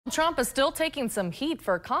Trump is still taking some heat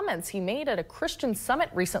for comments he made at a Christian summit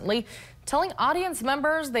recently, telling audience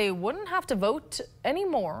members they wouldn't have to vote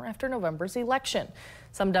anymore after November's election.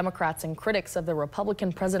 Some Democrats and critics of the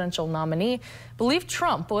Republican presidential nominee believe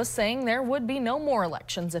Trump was saying there would be no more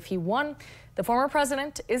elections if he won. The former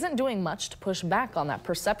president isn't doing much to push back on that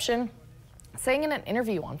perception, saying in an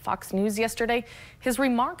interview on Fox News yesterday, his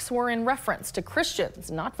remarks were in reference to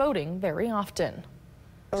Christians not voting very often.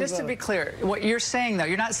 Just to be clear, what you're saying, though,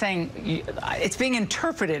 you're not saying it's being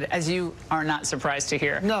interpreted, as you are not surprised to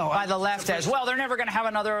hear, by the left as, well, they're never going to have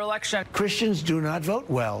another election. Christians do not vote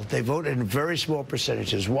well. They vote in very small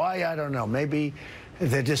percentages. Why? I don't know. Maybe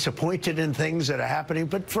they're disappointed in things that are happening,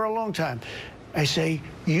 but for a long time, I say,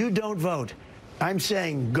 you don't vote. I'm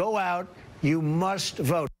saying, go out. You must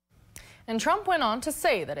vote. And Trump went on to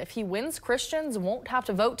say that if he wins, Christians won't have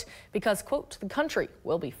to vote because, quote, the country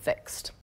will be fixed.